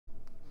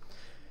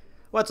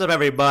What's up,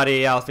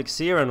 everybody? Alphiks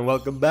here, and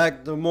welcome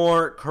back to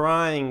more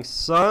Crying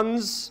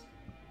Suns.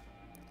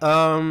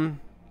 Last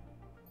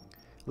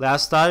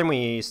time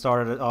we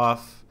started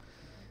off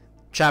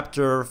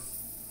chapter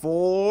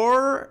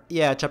 4.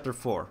 Yeah, chapter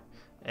 4.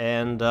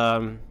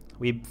 And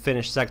we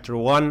finished sector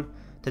 1.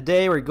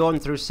 Today we're going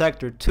through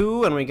sector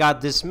 2, and we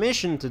got this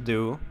mission to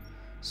do.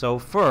 So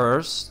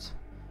first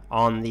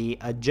on the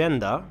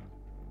agenda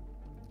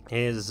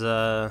is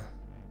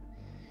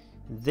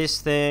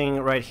this thing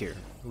right here.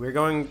 We're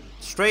going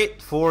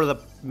straight for the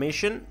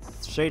mission,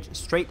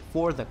 straight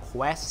for the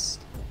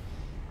quest,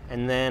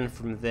 and then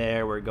from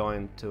there we're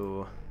going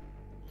to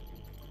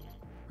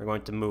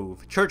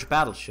move. Church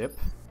battleship.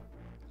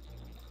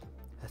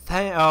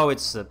 Oh,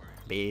 it's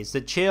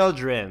the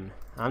children.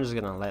 I'm just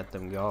gonna let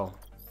them go.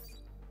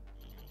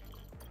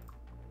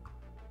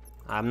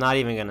 I'm not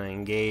even gonna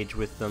engage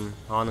with them,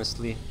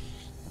 honestly.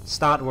 It's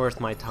not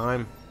worth my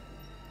time.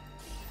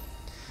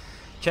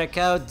 Check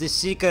out the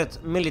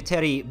secret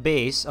military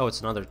base. Oh,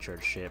 it's another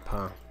church ship,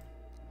 huh?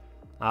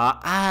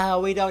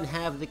 We don't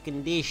have the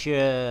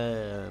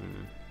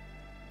condition.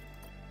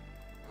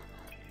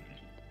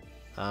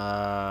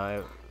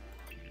 Yeah,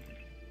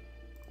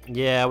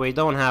 we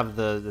don't have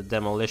the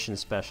demolition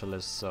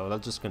specialist, so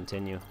let's just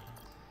continue.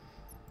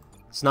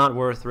 It's not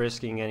worth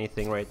risking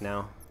anything right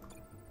now.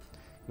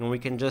 And we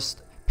can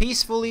just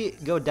peacefully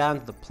go down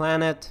to the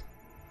planet.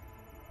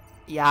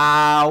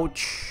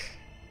 Ouch.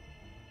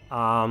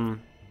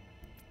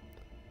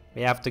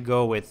 We have to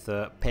go with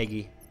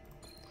Peggy,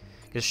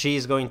 because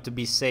she's going to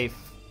be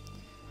safe.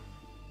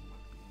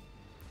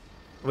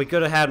 We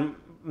could have had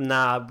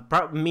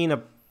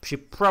Mina. She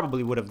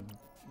probably would have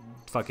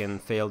fucking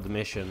failed the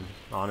mission,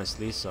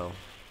 honestly. So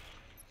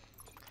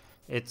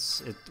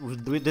this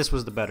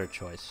was the better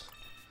choice.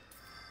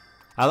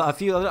 I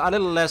feel a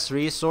little less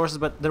resources,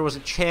 but there was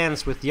a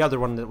chance with the other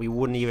one that we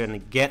wouldn't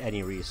even get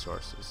any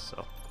resources.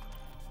 So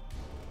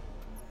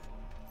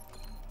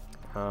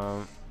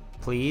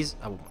please.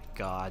 Oh my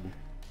god.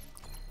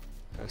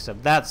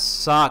 Except that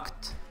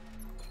sucked.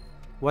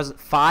 Was it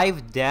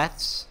 5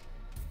 deaths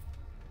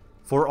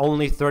for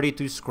only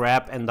 32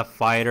 scrap and the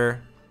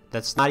fighter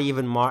that's not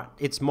even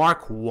it's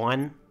Mark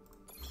 1?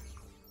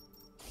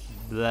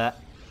 That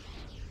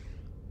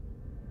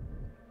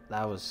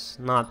was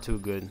not too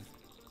good.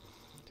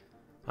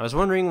 I was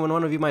wondering when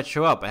one of you might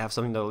show up. I have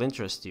something that'll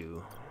interest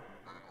you.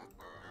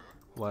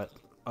 What?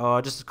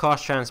 Oh, just a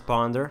cost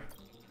transponder.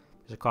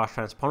 A Kosh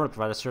transponder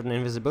provides a certain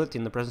invisibility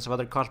in the presence of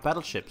other Kosh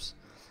battleships.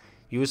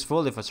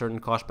 Useful if a certain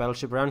Kosh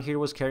battleship around here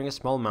was carrying a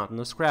small mountain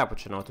of scrap,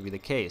 which I know to be the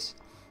case.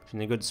 You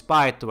need a good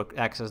spy to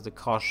access the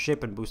Kosh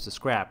ship and boost the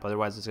scrap,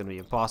 otherwise it's going to be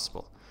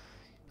impossible.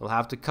 You'll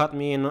have to cut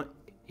me in.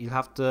 You'll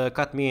have to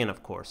cut me in,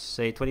 of course.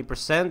 Say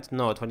 20%?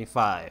 No,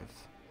 25.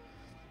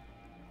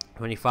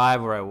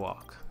 25 or I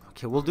walk.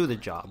 Okay, we'll do the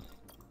job.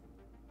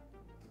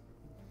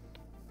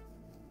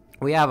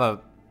 We have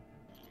a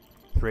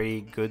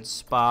pretty good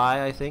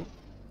spy, I think.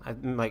 I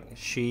think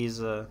she's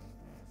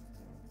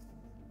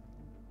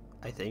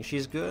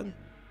good.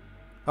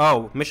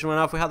 Oh, mission went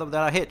off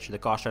without a hitch. The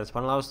cost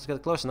transponder allows us to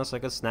get close enough so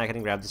I could snag it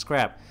and grab the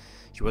scrap.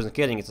 She wasn't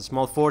kidding. It's a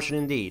small fortune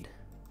indeed.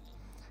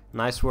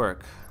 Nice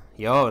work.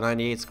 Yo,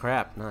 98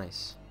 scrap.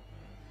 Nice.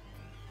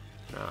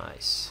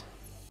 Nice.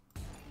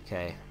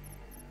 Okay.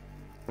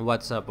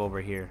 What's up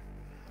over here?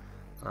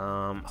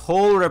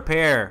 Hull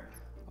repair.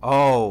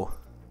 Oh.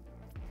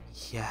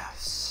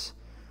 Yes.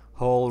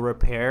 Hull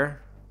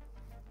repair.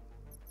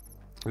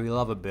 We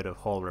love a bit of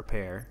hull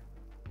repair.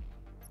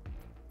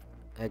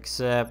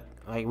 Except,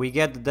 like, we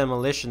get the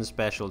demolition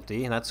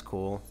specialty. That's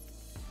cool.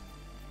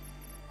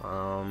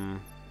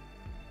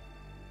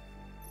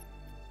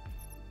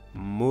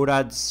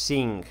 Murad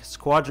Singh.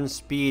 Squadron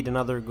speed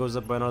goes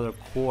up by another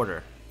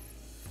quarter.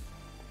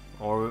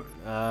 Or,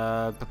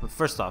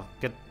 first off,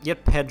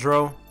 get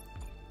Pedro.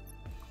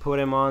 Put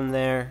him on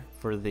there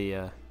for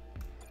the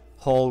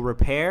hull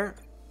repair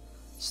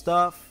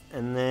stuff.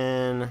 And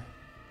then,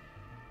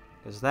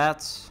 because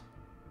that's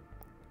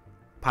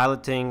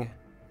piloting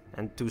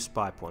and 2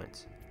 spy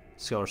points.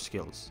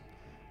 Skills.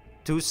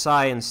 2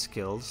 science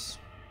skills.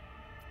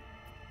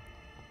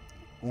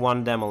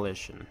 1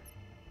 demolition.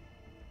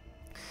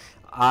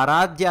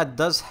 Aradhya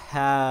does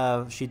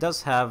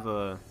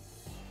have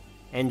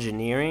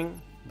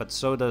engineering, but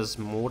so does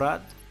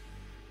Murad.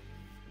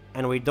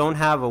 And we don't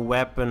have a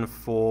weapon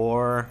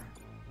for...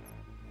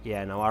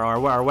 Yeah, no,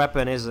 our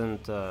weapon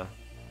isn't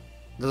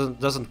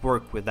doesn't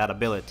work with that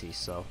ability,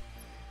 so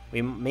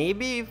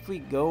maybe if we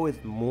go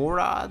with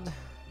Murad.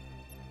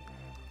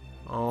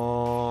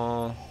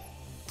 Oh,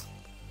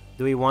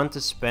 do we want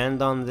to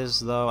spend on this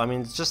though? I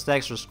mean, it's just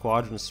extra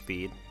squadron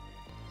speed.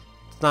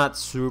 It's not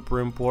super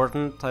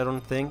important, I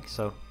don't think.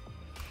 So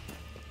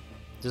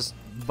just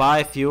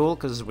buy fuel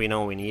because we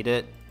know we need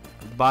it.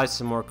 Buy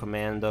some more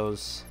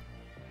commandos.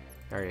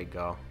 There you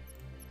go.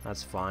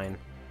 That's fine.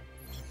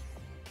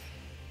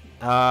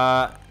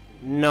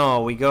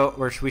 No, we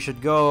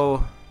should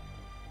go.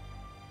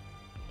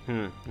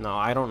 No,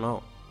 I don't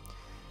know.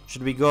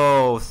 Should we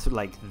go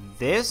like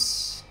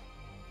this?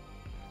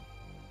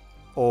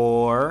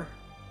 Or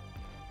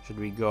Should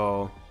we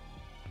go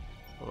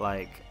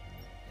like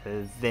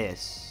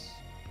this?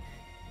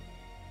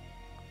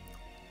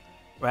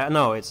 Right,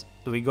 no, it's,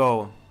 do we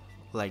go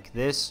like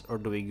this or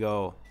do we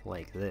go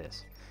like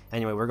this?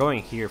 Anyway, we're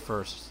going here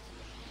first.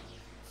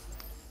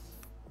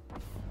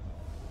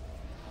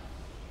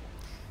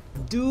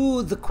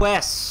 Do the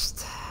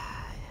quest.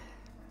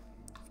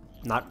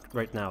 Not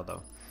right now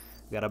though.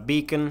 We got a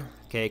beacon.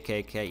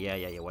 Okay,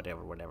 yeah,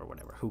 whatever.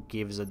 Who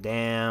gives a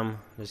damn?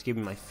 Just give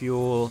me my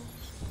fuel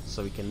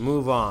so we can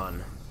move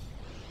on.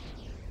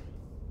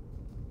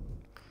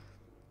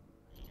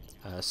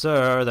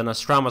 Sir, the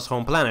Nostrama's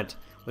home planet.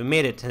 We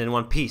made it and in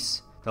one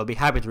piece. They'll be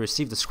happy to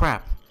receive the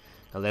scrap.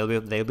 They'll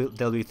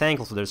be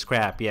thankful for their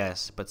scrap,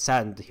 yes, but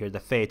saddened to hear the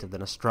fate of the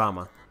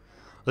Nostrama.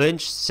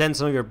 Lynch, send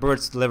some of your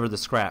birds to deliver the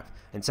scrap,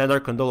 and send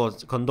our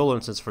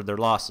condolences for their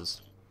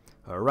losses.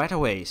 Right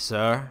away,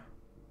 sir.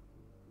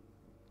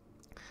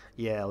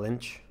 Yeah,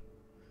 Lynch.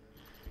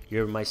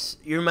 You're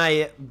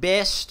my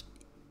best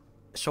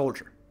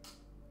soldier.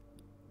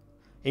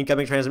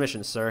 Incoming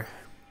transmission, sir.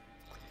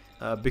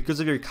 Because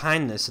of your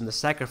kindness and the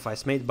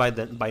sacrifice made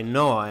by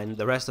Noah and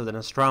the rest of the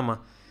Nostrama,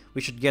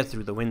 we should get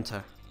through the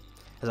winter.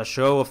 As a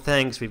show of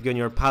thanks, we've given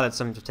your pilot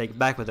something to take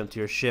back with them to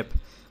your ship.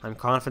 I'm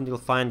confident you'll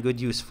find good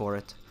use for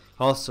it.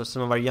 Also,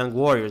 some of our young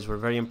warriors were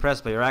very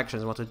impressed by your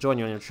actions and want to join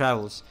you on your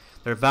travels.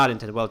 They're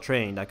valiant and well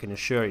trained, I can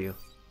assure you.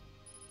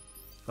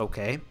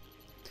 Okay.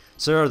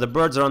 Sir, the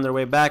birds are on their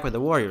way back with the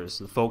warriors.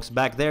 The folks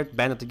back there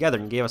banded together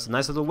and gave us a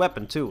nice little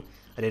weapon, too.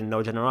 I didn't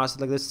know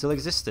generosity like this still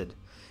existed.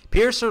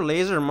 Piercer,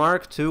 Laser,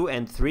 Mark II,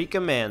 and 3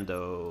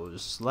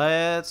 commandos.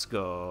 Let's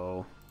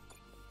go.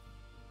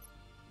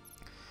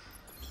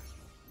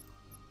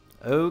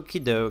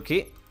 Okie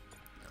dokie.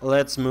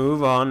 Let's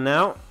move on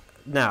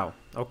now.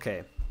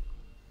 Okay.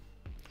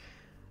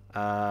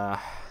 I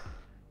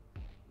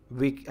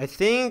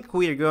think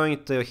we are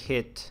going to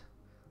hit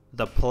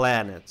the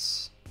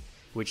planets,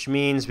 which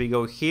means we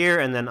go here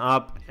and then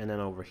up and then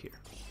over here.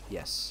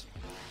 Yes.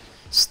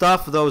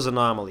 Stuff those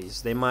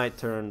anomalies. They might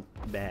turn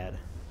bad.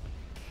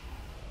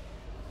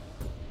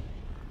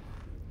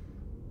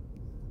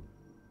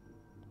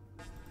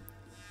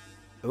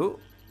 Ooh.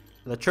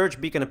 The church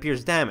beacon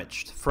appears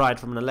damaged, fried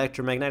from an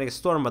electromagnetic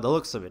storm by the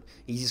looks of it.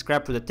 Easy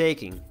scrap for the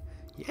taking.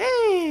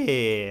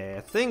 Yay!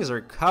 Things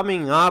are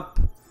coming up.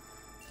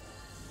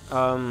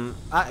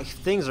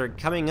 Things are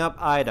coming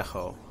up,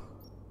 Idaho.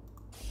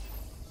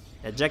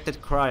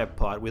 Ejected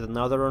cryopod with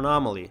another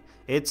anomaly.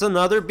 It's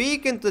another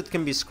beacon that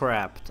can be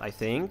scrapped, I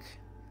think.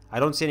 I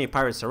don't see any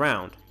pirates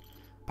around.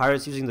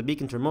 Pirates using the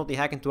beacon to remotely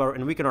hack into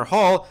and weaken our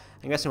hull.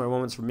 I'm guessing we're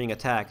moments from being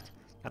attacked.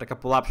 Got a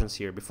couple options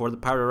here. Before the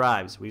pirate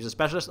arrives, we use a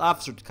specialist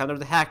officer to counter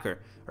the hacker.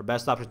 Our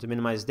best option to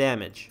minimize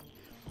damage.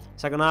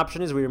 Second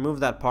option is we remove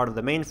that part of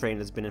the mainframe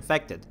that's been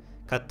infected.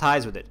 Cut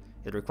ties with it.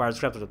 It requires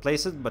scrap to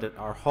replace it, but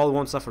our hull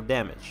won't suffer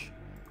damage.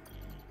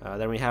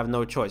 Then we have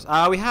no choice.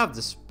 We have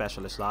the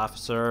specialist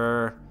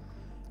officer.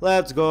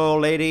 Let's go,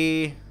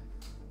 lady.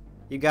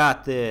 You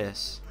got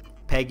this.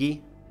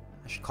 Peggy.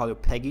 I should call you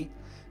Peggy.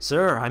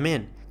 Sir, I'm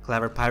in.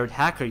 Clever pirate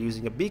hacker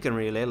using a beacon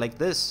relay like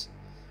this.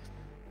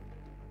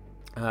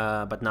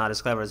 But not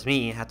as clever as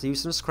me. Had to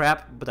use some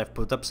scrap, but I've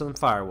put up some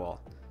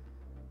firewall.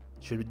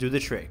 Should do the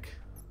trick.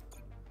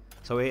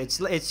 So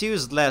it's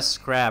used less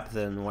scrap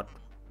than what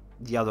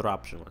the other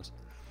option was.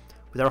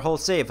 With our hull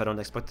safe, I don't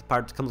expect the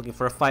pirate to come looking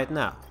for a fight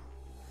now.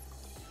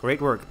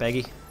 Great work,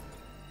 Peggy.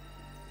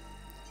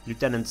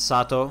 Lieutenant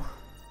Sato.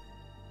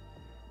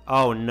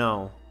 Oh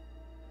no.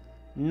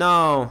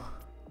 No.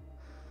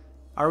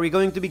 Are we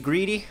going to be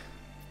greedy?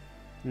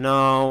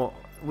 No.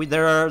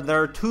 There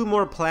are 2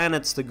 more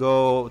planets to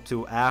go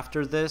to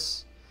after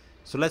this,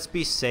 so let's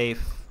be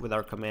safe with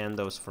our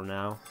commandos for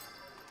now.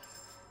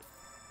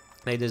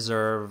 They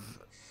deserve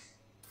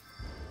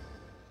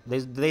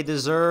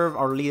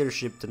our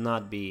leadership to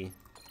not be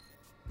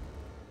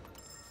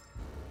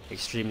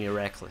extremely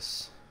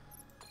reckless.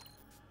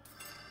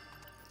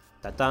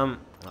 Oh my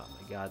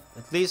god!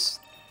 At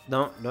least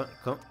don't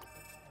come.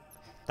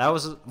 That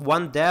was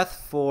 1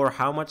 death for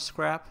how much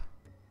scrap?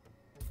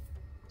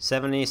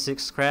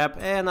 76 scrap,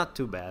 not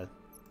too bad.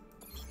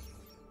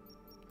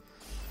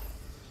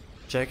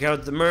 Check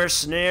out the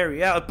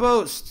mercenary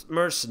outpost.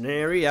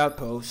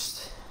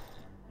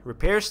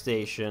 Repair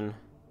station.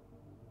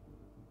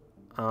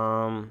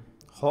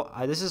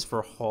 This is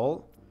for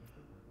hull.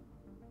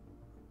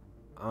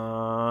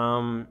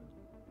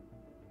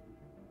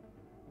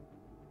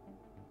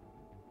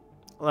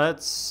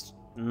 Let's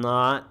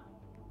not.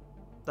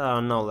 Oh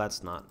no,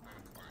 let's not.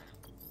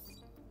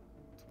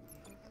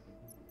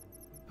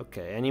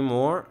 Okay, any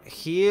more?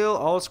 Heal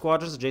all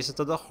squadrons adjacent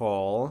to the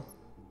hull.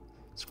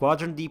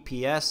 Squadron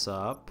DPS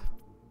up.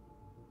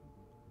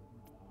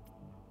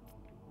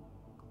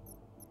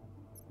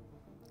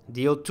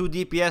 Deal 2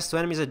 DPS to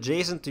enemies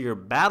adjacent to your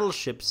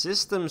battleship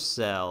system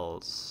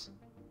cells.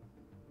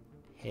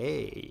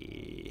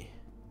 Hey.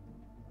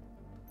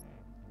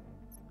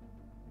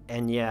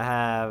 And you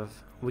have...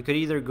 We could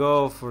either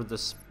go for the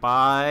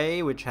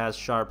spy, which has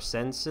sharp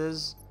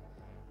senses,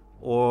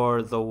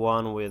 or the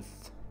one with...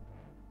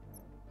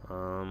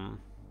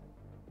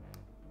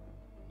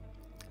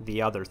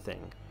 the other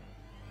thing.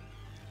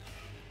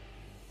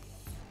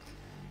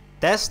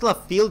 Tesla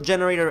Field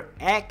Generator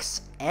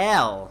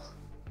XL.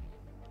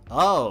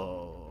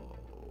 Oh,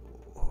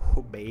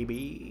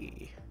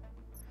 baby.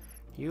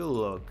 You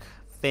look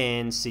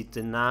fancy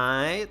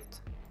tonight.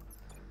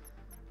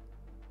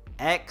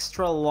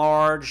 Extra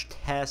large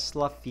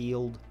Tesla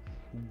Field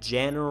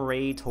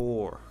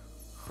Generator.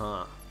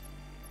 Huh.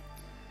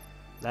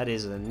 That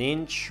is an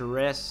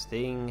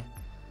interesting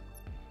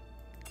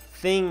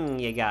thing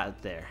you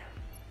got there.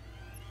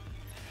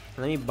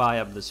 Let me buy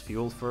up this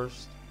fuel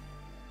first.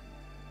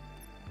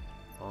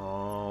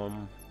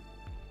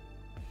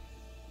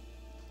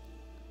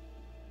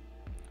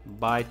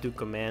 Buy 2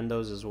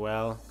 commandos as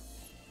well.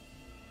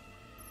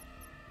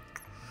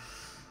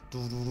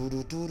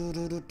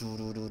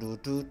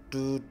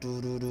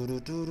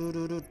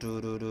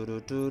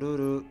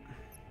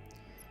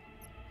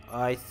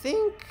 I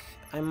think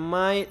I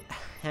might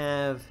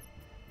have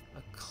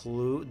a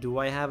clue. Do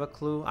I have a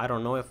clue? I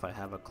don't know if I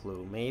have a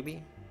clue.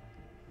 Maybe.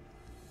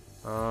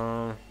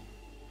 2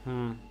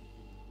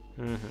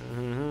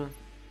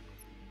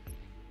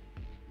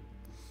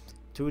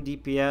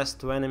 DPS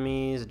to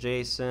enemies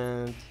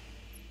adjacent.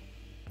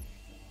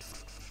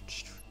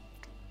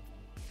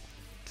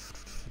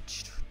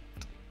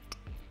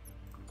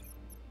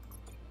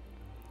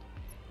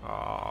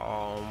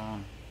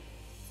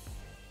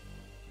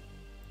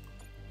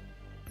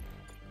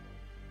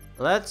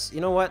 Let's, you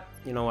know what?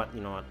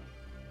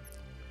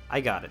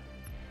 I got it.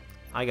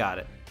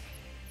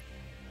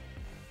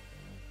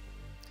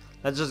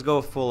 Let's just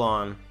go full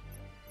on.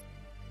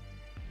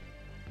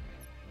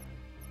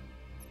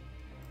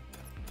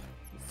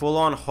 Full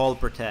on hull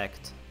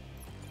protect.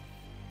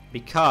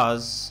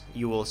 Because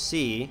you will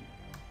see,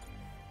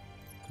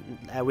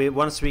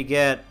 once we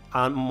get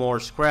more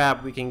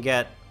scrap, we can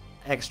get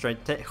extra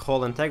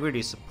hull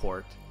integrity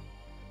support.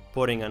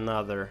 Putting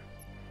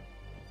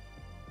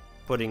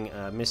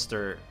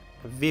Mr.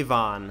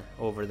 Vivan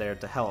over there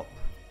to help.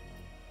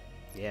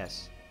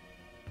 Yes.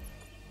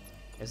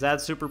 Is that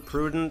super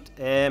prudent?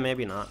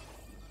 Maybe not.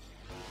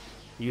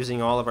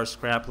 Using all of our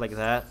scrap like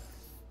that.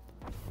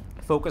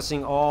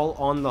 Focusing all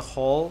on the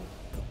hull.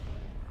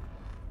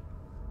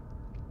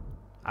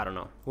 I don't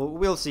know.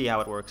 We'll see how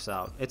it works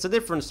out. It's a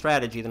different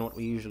strategy than what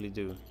we usually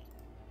do.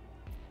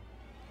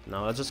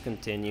 No, let's just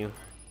continue.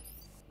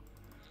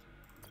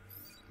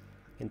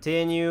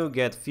 Continue,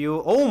 get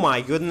fuel. Oh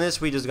my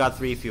goodness, we just got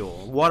 3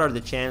 fuel. What are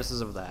the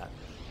chances of that?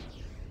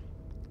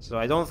 So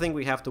I don't think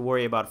we have to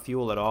worry about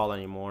fuel at all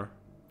anymore.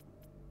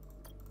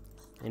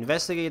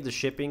 Investigate the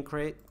shipping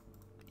crate.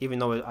 Even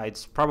though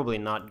it's probably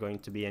not going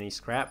to be any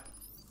scrap.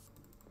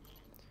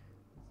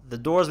 The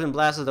door's been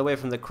blasted away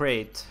from the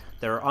crate.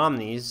 There are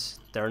omnis.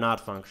 They're not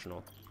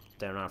functional.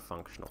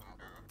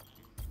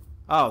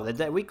 Oh,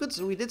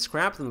 we did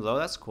scrap them though.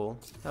 That's cool.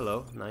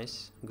 Hello,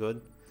 nice,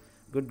 good.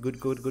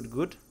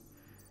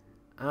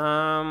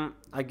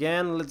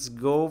 Again, let's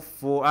go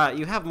for.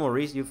 You have more.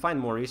 You find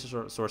more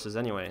resources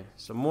anyway.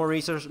 So more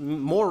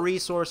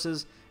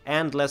resources,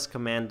 and less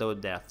commando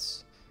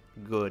deaths.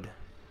 Good.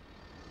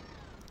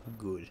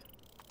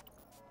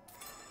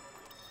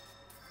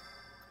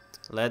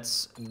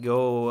 Let's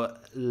go,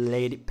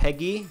 Lady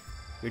Peggy.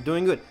 You're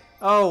doing good.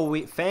 Oh,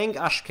 Fang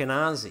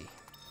Ashkenazi.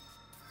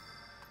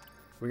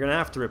 We're gonna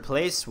have to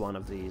replace one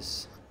of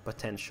these,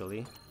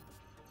 potentially.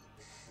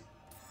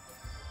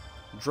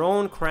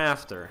 Drone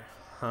Crafter.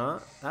 Huh?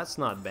 That's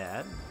not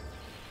bad.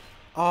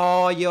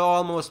 Oh, you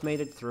almost made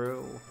it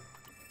through.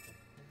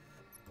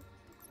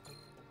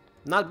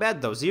 Not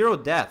bad though. 0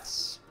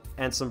 deaths.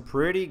 And some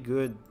pretty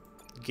good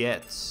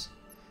gets.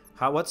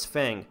 What's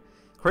Fang?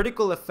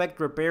 Critical effect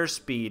repair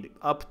speed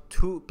up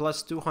to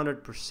plus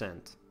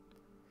 200%.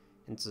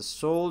 It's a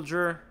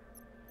soldier.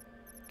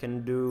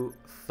 Can do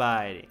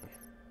fighting.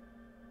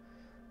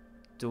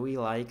 Do we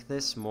like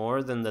this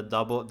more than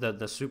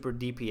the super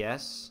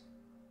DPS?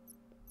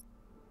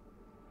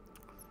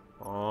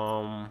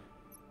 I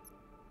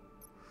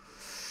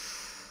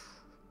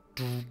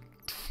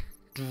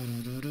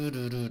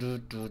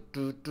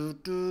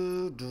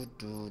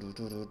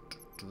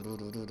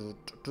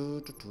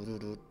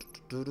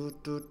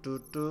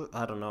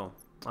don't know.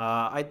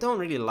 I don't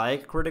really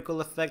like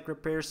critical effect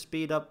repair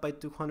speed up by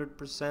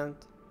 200%.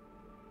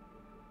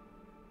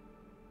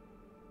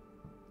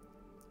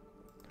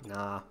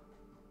 Nah.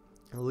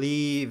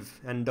 Leave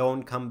and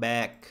don't come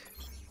back.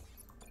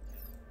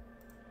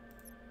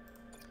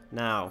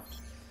 Now,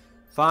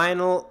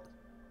 final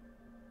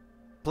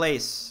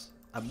place.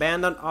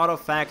 Abandoned auto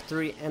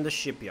factory and the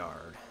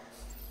shipyard.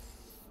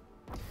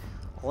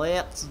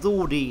 Let's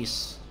do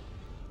this.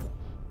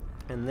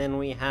 And then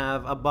we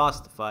have a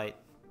boss to fight.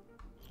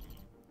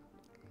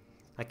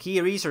 A key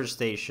research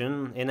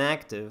station,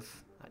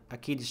 inactive. A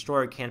key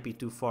destroyer can't be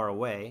too far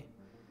away.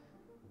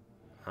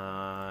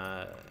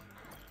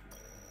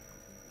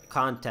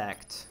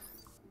 Contact.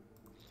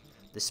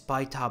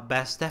 Despite our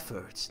best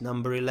efforts,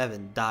 number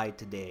 11 died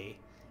today.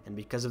 And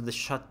because of the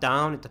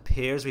shutdown, it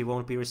appears we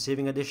won't be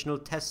receiving additional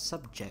test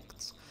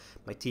subjects.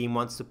 My team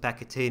wants to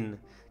pack it in.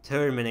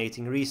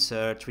 terminating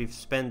research we've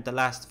spent the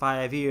last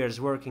 5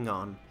 years working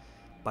on.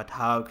 But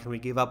how can we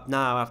give up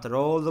now after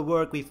all the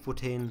work we've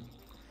put in?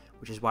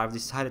 Which is why I've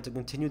decided to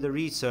continue the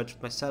research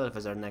with myself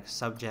as our next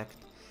subject.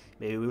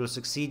 Maybe we will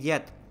succeed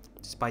yet,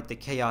 despite the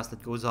chaos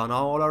that goes on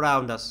all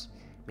around us.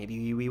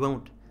 Maybe we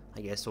won't.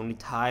 I guess only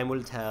time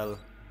will tell.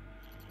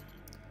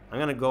 I'm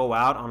gonna go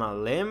out on a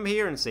limb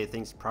here and say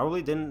things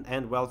probably didn't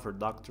end well for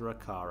Dr.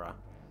 Akara.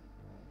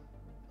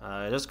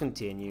 Just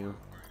continue.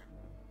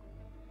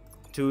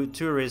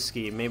 Too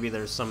risky. Maybe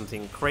there's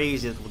something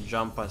crazy that will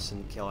jump us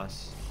and kill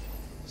us.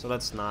 So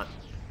let's not.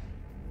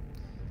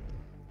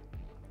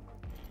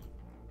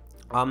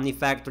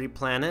 Omnifactory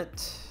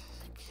planet.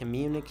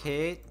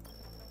 Communicate.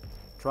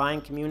 Try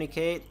and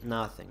communicate.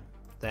 Nothing.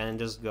 Then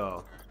just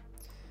go.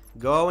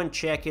 Go and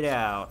check it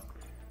out.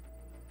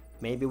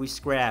 Maybe we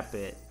scrap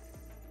it.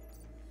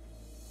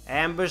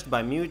 Ambushed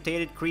by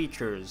mutated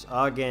creatures.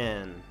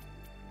 Again.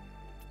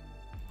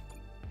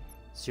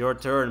 It's your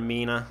turn,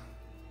 Mina.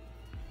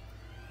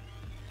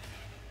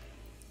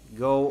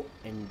 Go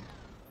and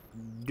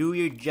do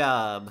your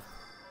job.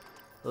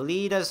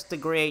 Lead us to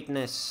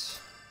greatness.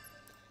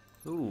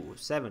 Ooh,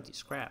 70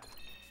 scrap.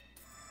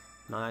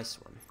 Nice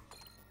one.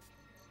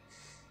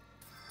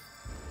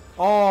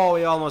 Oh,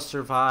 we almost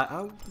survived.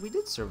 Oh, we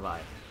did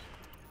survive.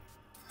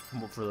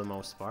 For the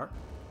most part.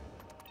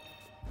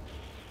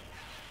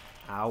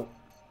 Ow.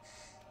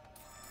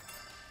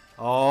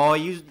 Oh,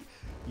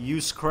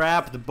 you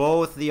scrapped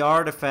both the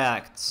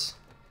artifacts.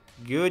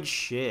 Good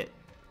shit.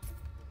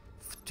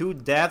 2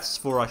 deaths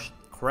for a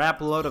crap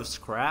load of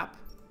scrap.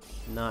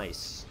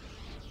 Nice.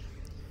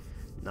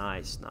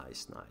 Nice,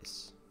 nice,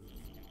 nice.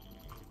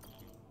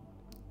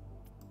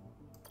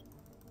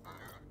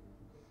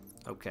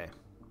 Okay.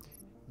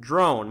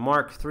 Drone,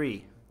 Mark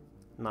III.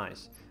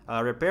 Nice.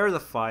 Repair the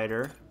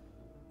fighter.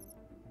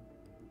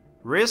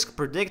 Risk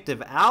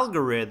predictive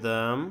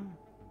algorithm.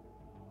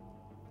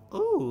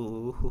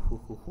 Ooh.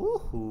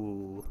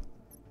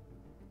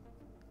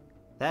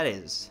 That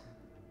is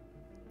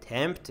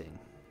tempting.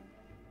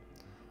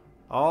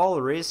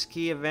 All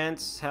risky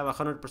events have a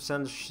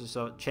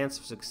 100% chance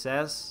of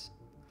success.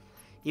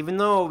 Even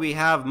though we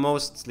have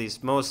most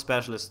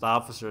specialist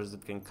officers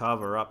that can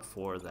cover up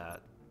for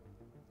that.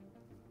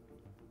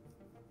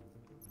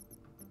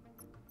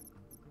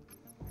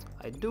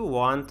 I do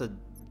want a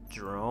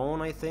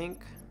drone, I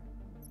think.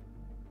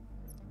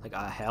 Like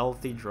a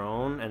healthy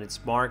drone, and it's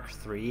Mark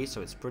III,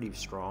 so it's pretty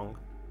strong.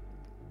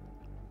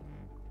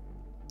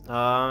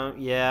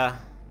 Yeah.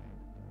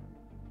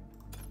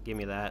 Give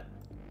me that.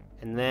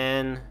 And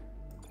then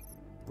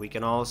we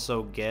can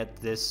also get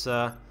this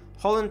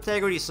hull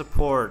integrity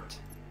support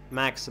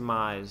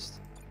maximized.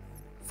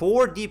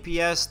 4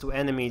 DPS to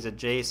enemies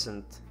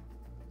adjacent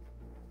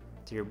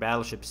to your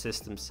battleship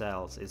system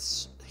cells.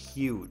 It's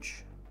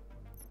huge.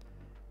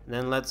 And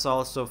then let's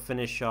also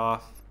finish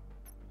off.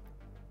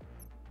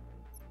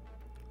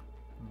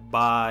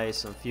 Buy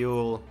some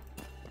fuel.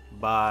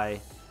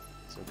 Buy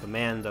some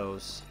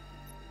commandos.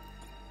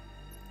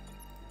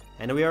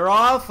 And we are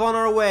off on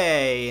our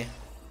way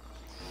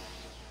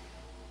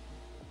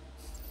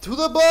to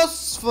the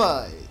boss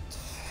fight.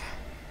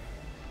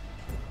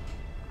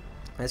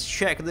 Let's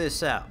check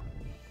this out.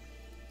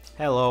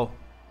 Hello.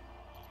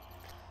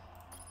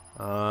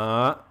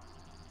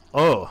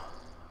 Oh,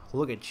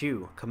 look at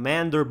you,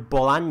 Commander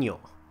Bolaño.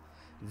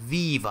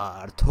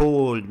 Vivar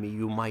told me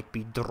you might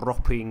be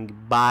dropping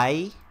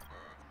by.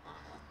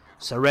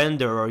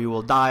 Surrender or you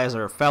will die as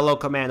our fellow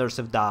commanders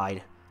have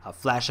died. A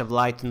flash of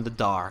light in the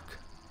dark.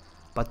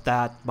 But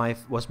that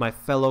was my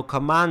fellow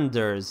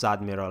commanders,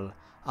 Admiral.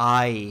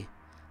 I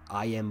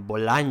am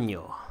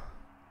Bolaño.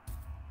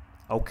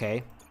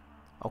 Okay.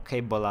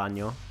 Okay,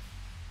 Bolaño.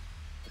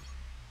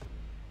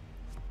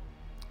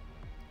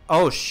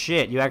 Oh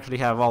shit, you actually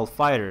have all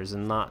fighters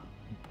and not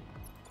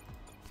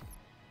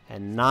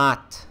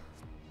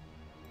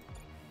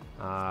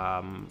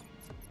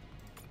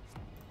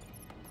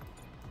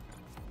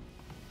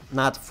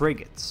not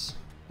frigates,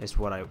 is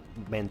what I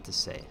meant to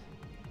say.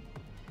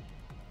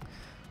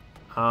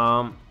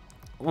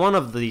 One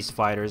of these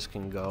fighters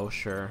can go,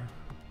 sure.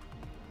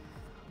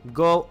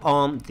 Go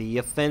on the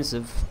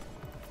offensive,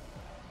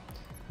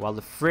 while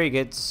the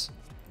frigates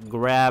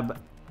grab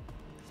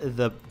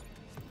the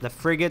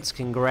frigates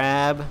can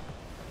grab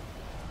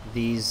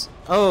these.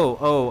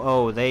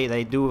 Oh,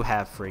 they do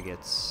have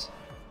frigates,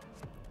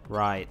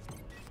 right?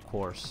 Of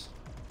course.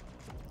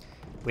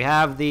 We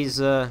have these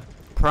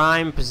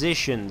prime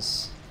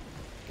positions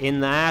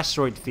in the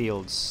asteroid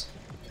fields.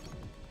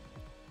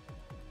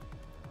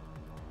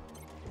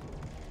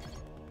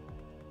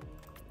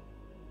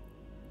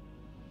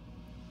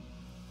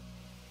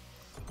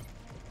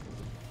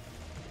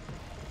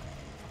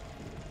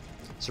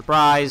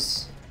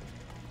 Surprise!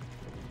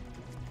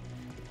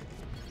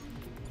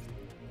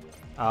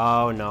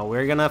 Oh no,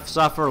 we're gonna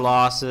suffer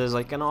losses,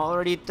 I can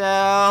already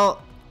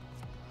tell.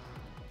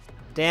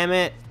 Damn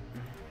it.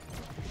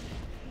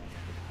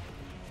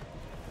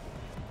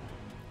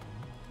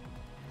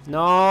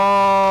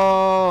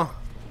 No.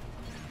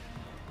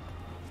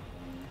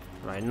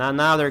 Right,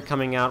 now they're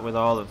coming out with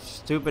all the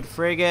stupid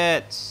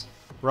frigates.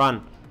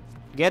 Run.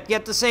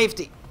 Get to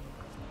safety.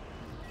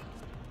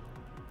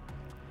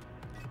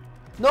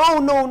 No,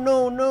 no,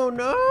 no, no,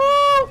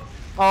 no.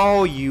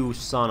 Oh, you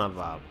son of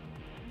a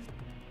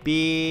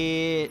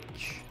bitch.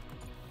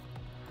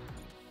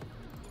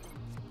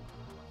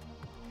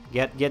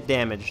 Get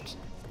damaged.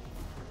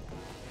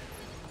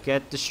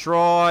 Get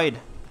destroyed.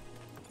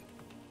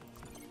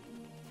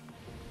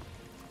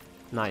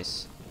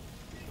 Nice.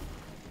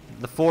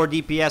 The 4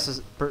 DPS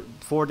is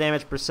 4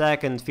 damage per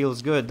second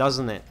feels good,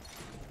 doesn't it?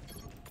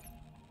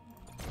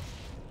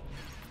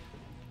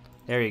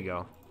 There you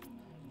go.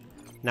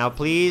 Now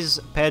please,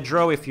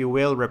 Pedro, if you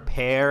will,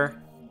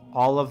 repair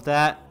all of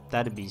that.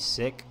 That'd be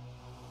sick.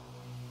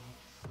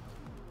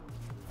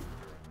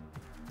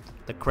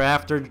 The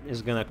crafter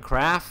is gonna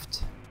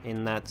craft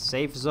in that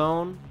safe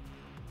zone.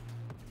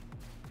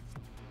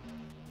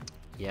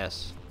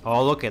 Yes.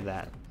 Oh, look at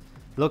that.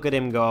 Look at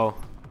him go.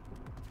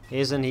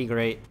 Isn't he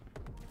great?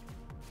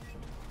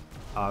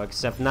 Oh,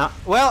 except not.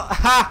 Well,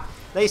 ha!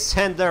 They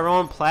sent their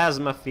own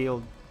plasma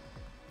field.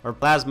 Or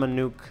plasma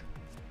nuke.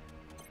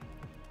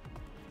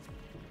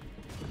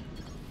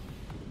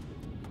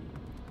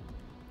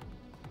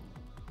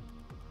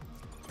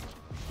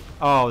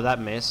 Oh, that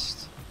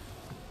missed.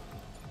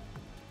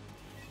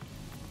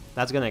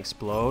 That's gonna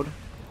explode.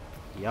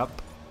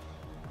 Yup.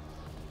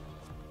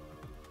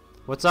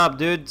 What's up,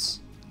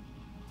 dudes?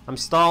 I'm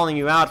stalling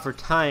you out for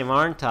time,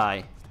 aren't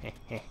I?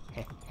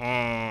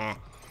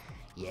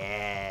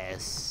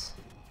 Yes.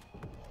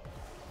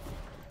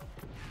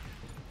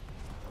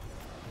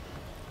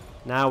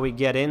 Now we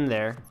get in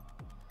there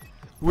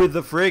with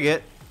the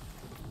frigate.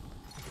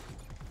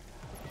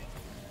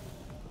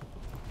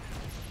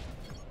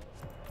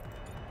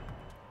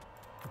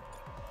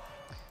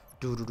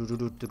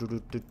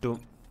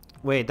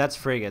 Wait, that's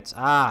frigates.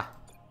 Ah,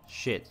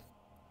 shit.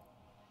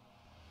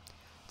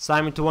 It's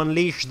time to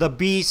unleash the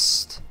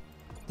beast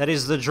that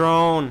is the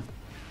drone.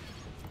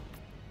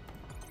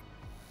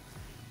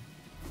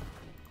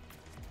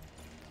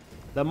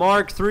 The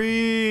Mark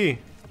III.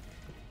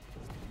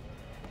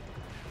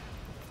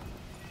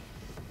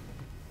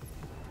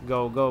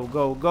 Go, go,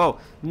 go, go.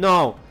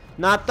 No,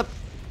 not the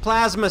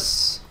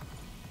plasmas.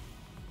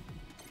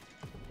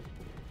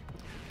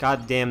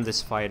 God damn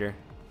this fighter.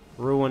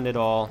 Ruined it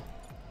all.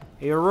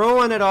 He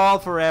ruined it all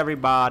for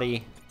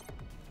everybody.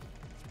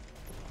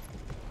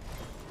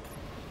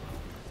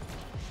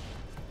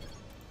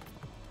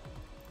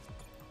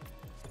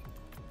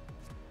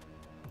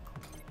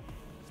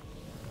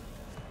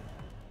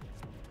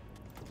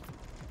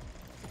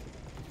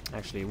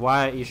 Actually,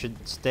 why you should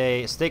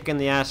stick in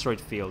the asteroid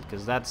field,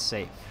 because that's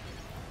safe.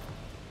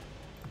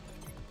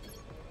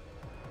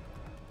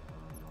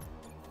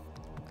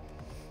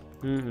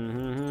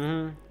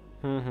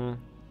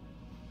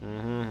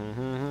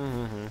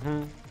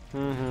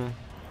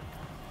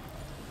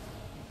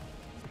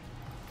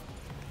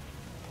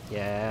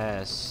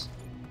 Yes.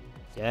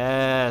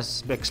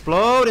 Yes.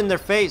 Explode in their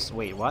face.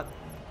 Wait, what?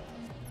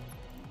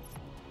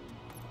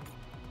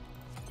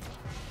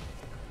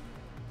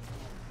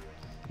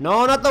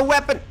 No, not the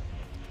weapon.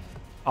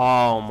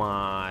 Oh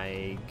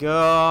my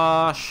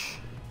gosh.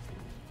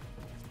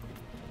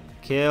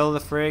 Kill the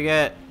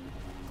frigate.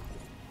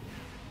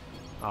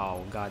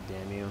 Oh, god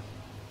damn you.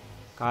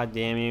 God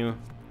damn you.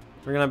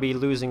 We're gonna be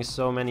losing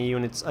so many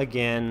units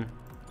again.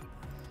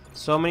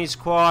 So many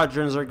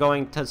squadrons are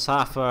going to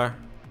suffer.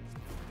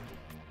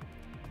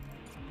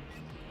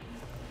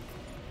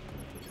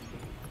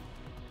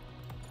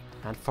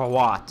 And for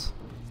what?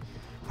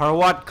 For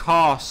what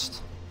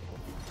cost?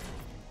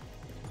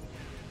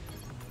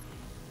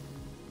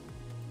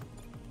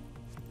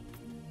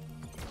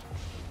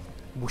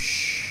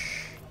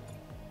 Whoosh.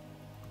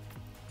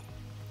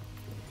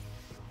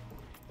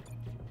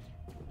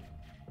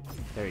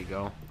 There you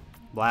go.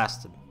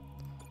 Blasted.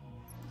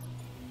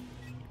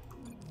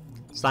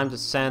 It's time to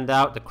send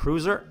out the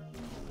cruiser.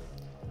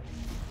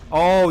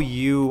 Oh,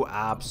 you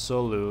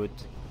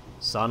absolute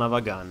son of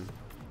a gun.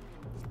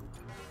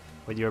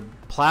 With your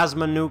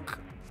plasma nuke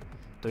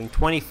doing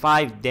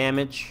 25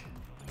 damage.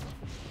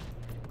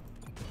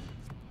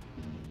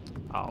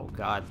 Oh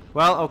god.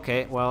 Well,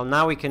 okay. Well,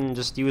 now we can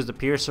just use the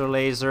piercer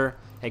laser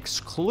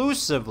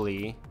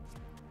exclusively.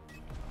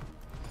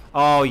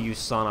 Oh, you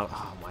son of...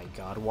 Oh my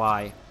god,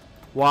 why?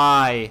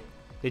 Why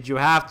did you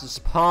have to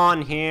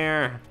spawn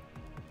here?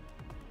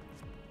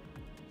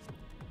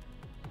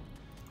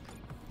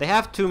 They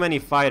have too many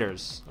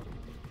fighters.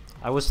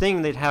 I was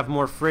thinking they'd have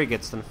more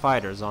frigates than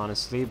fighters,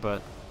 honestly,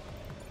 but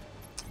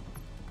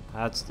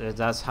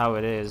that's how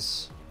it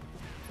is.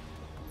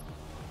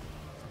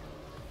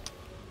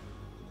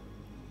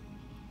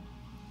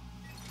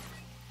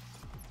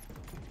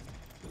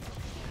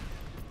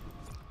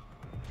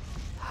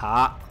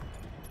 Ha!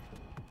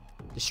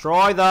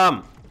 Destroy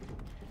them!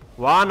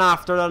 One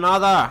after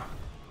another!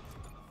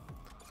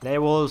 They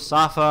will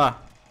suffer!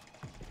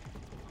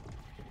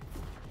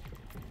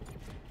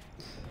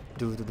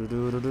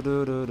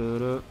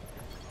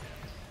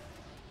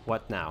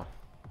 What now?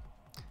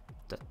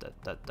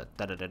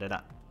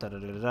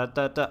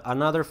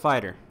 Another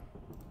fighter.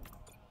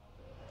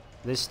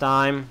 This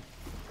time,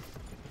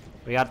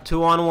 we got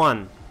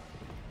 2-on-1.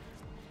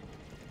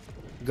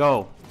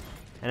 Go.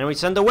 And then we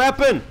send the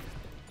weapon!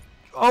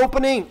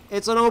 Opening!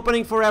 It's an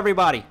opening for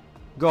everybody.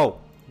 Go.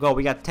 Go.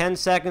 We got 10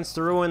 seconds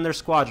to ruin their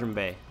squadron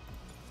bay.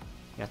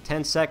 We got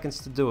 10 seconds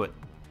to do it.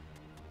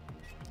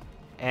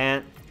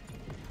 And...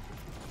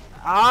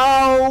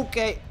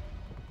 okay.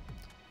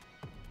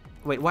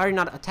 Wait, why are you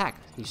not attack?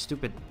 You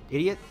stupid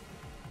idiot.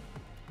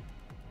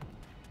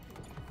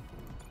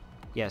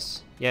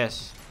 Yes.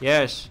 Yes.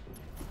 Yes.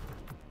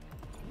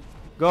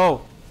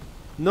 Go.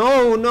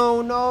 No,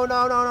 no, no,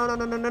 no, no, no, no,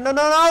 no, no, no, no,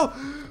 no!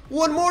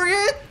 One more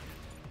hit!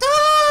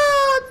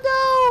 Ah,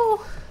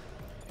 no!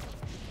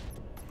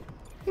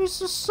 He's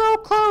just so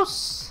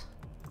close.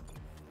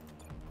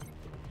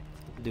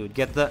 Dude,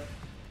 get the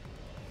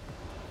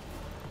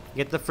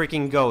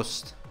freaking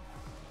ghost.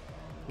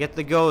 Get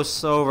the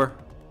ghosts over.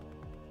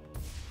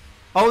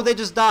 Oh, they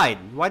just died.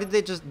 Why did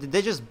they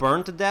just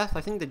burn to death?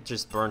 I think they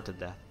just burned to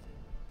death.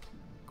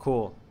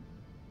 Cool.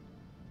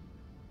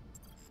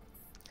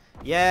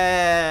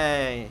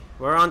 Yay!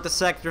 We're on to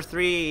Sector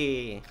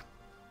 3.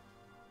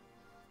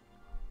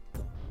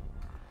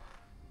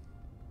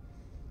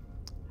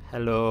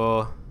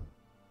 Hello.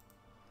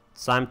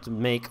 It's time to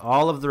make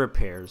all of the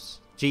repairs.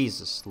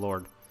 Jesus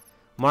Lord.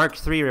 Mark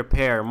 3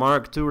 repair.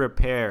 Mark 2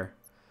 repair.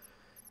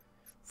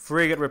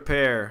 Frigate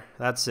repair.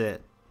 That's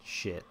it.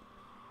 Shit.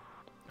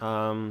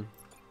 Do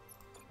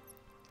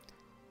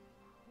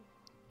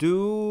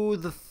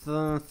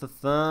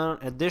the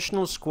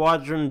additional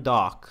squadron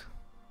dock.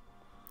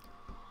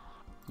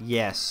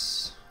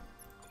 Yes.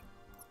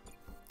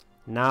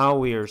 Now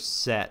we are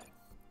set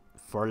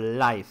for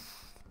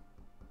life.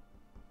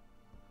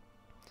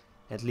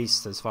 At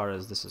least as far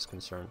as this is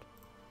concerned.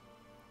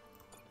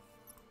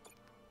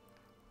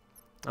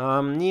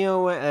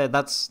 Neo,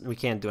 we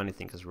can't do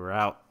anything because we're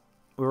out.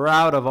 We're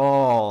out of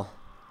all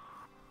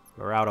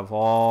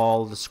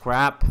the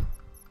scrap.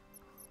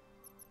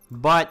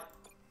 But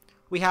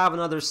we have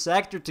another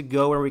sector to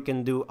go where we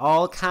can do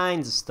all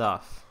kinds of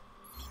stuff.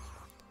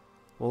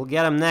 We'll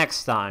get them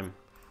next time.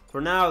 For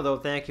now, though,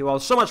 thank you all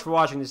so much for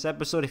watching this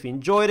episode. If you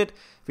enjoyed it,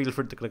 feel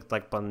free to click the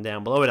like button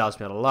down below. It helps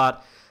me out a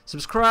lot.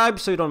 Subscribe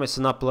so you don't miss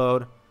an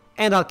upload.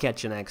 And I'll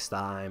catch you next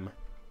time.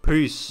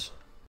 Peace.